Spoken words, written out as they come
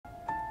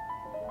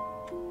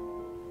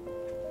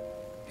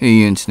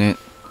Hey internet.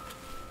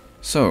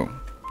 So,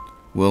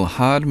 will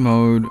hard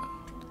mode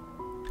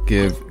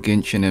give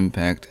Genshin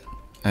Impact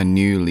a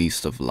new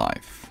lease of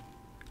life?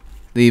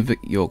 Leave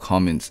your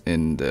comments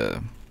in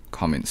the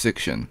comment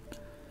section.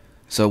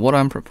 So what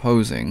I'm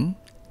proposing,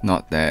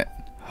 not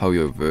that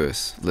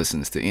Hoyoverse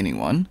listens to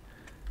anyone,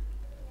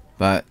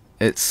 but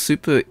it's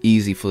super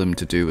easy for them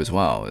to do as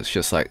well. It's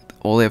just like,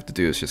 all they have to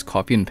do is just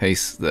copy and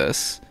paste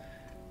this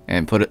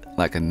and put it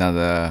like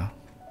another,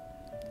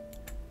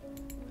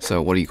 so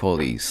what do you call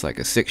these, like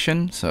a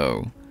section,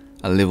 so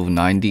a level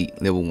 90,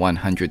 level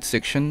 100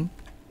 section,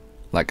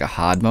 like a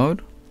hard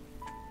mode,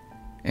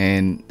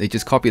 and they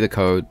just copy the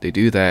code, they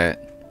do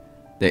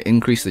that, they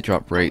increase the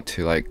drop rate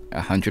to like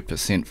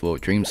 100% for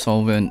Dream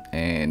Solvent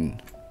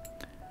and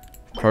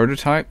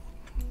Prototype.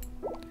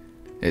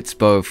 It's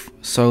both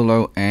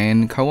solo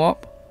and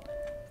co-op,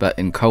 but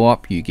in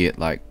co-op you get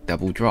like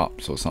double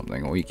drops or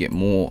something, or you get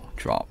more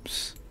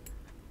drops.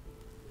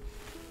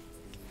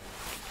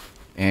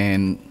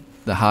 And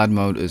the hard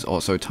mode is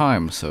also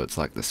timed, so it's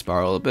like the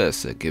Spiral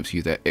Abyss. It gives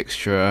you that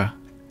extra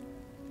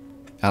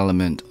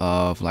element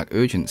of like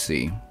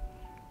urgency.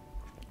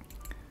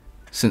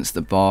 Since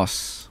the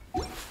boss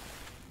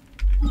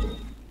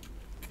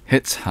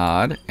hits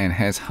hard and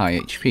has high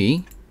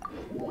HP,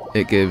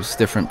 it gives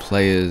different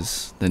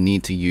players the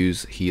need to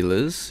use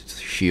healers,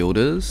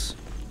 shielders,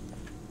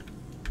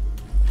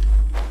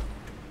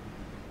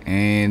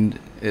 and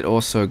it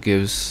also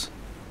gives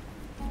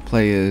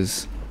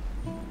players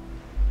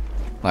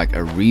like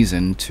a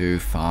reason to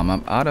farm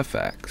up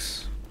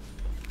artifacts.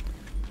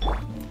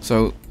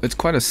 So it's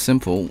quite a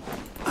simple,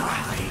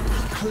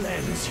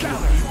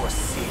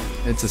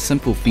 it's a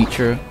simple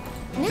feature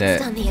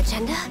that on the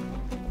agenda.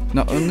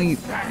 not only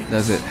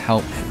does it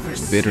help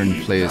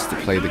veteran players to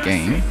play the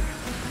game,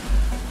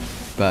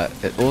 but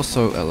it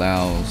also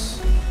allows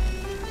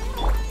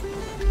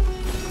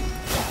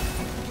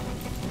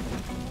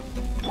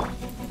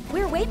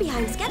We're way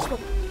behind schedule.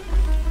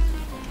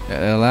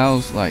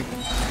 like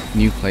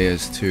new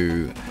players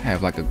to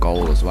have like a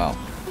goal as well.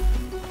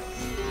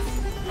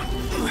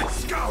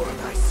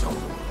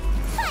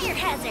 Fire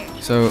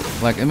hazard. So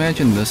like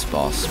imagine this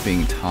boss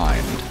being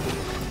timed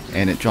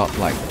and it dropped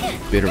like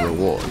better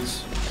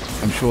rewards.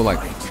 I'm sure like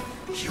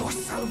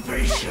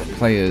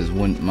players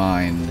wouldn't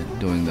mind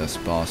doing this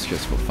boss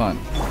just for fun,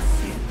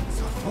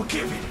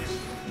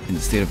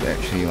 instead of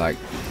actually like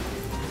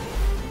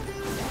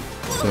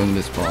doing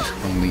this boss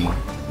only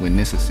when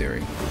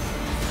necessary.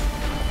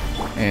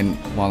 And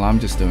while I'm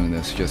just doing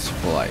this just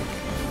for like,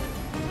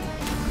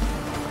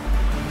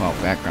 well,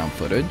 background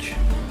footage.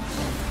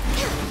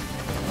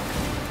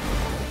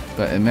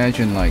 But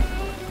imagine like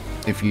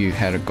if you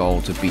had a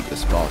goal to beat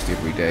this boss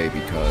every day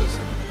because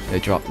they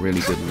drop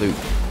really good loot.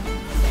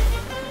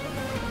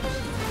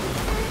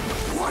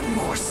 One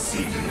more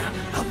sin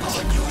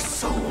upon your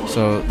soul.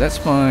 So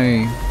that's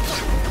my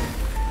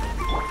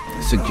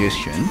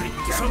suggestion.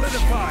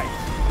 Solidify.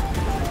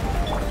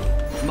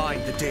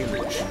 Mind the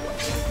damage.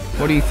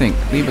 What do you think?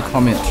 Leave a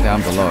comment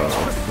down below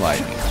if like,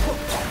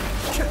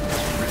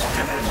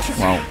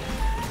 well,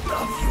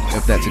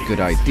 if that's a good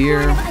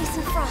idea, Ice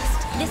and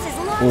frost. This is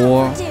long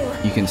or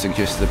overdue. you can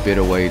suggest a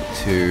better way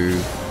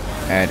to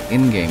add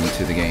in-game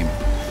to the game.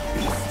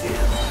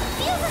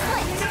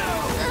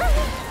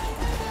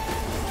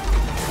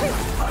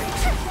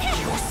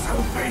 Your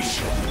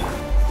salvation.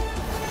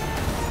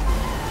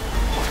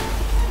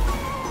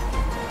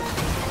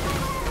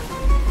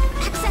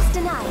 Access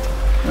denied.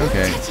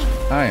 Okay,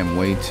 I am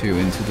way too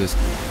into this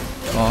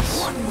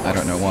boss. I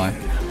don't know why.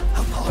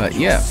 But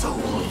yeah,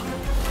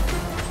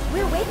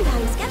 We're way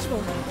behind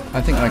schedule.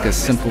 I think like a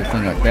simple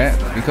thing like that,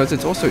 because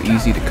it's also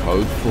easy to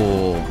code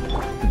for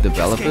the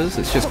developers.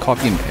 It's just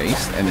copy and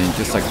paste and then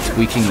just like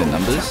tweaking the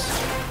numbers.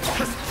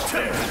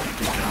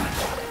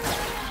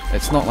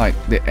 It's not like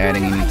they're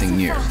adding anything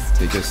new.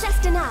 They're just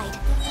Access denied.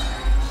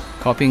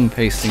 copying and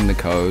pasting the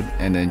code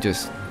and then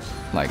just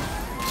like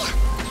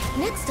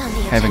Next on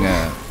the having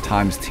agenda. a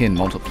times 10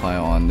 multiplier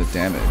on the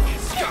damage.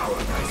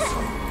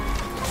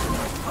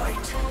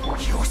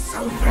 Your On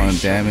salvation.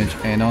 damage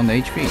and on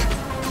HP.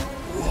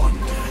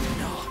 Wander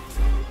not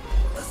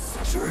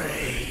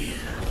astray.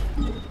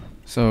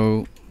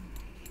 So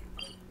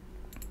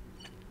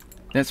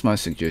that's my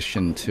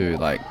suggestion to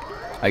like,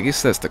 I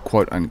guess that's the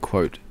quote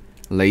unquote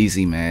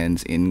lazy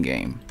man's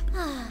in-game.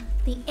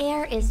 The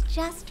air is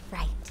just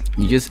right.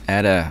 You just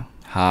add a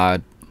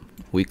hard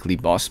weekly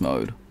boss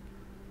mode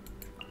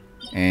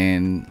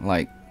and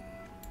like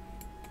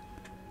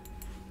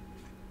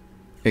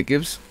it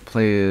gives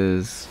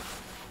players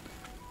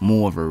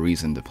more of a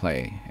reason to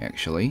play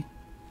actually.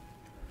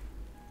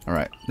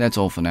 Alright, that's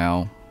all for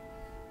now.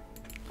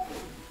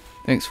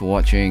 Thanks for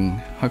watching.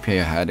 Hope you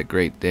had a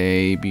great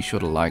day. Be sure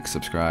to like,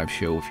 subscribe,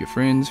 share with your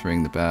friends,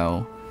 ring the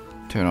bell,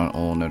 turn on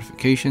all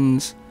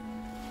notifications.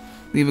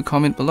 Leave a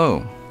comment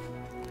below.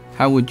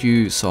 How would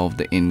you solve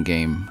the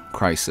in-game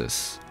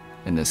crisis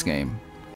in this game?